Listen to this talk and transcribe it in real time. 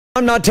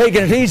I'm not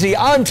taking it easy.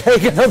 I'm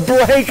taking a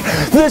break.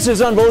 This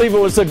is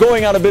unbelievable. It's the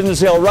going out of business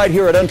sale right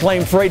here at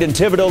Unclaimed Freight in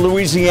Thibodaux,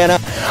 Louisiana.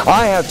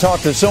 I have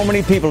talked to so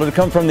many people that have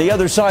come from the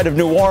other side of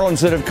New Orleans,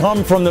 that have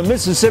come from the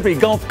Mississippi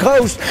Gulf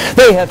Coast.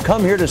 They have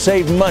come here to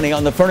save money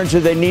on the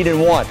furniture they need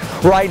and want.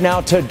 Right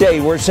now,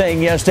 today, we're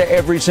saying yes to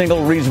every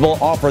single reasonable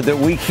offer that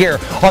we hear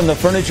on the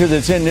furniture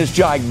that's in this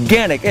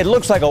gigantic, it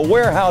looks like a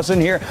warehouse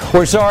in here.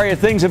 We're sorry if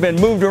things have been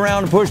moved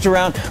around, pushed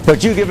around,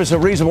 but you give us a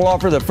reasonable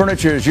offer, the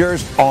furniture is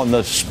yours on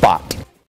the spot.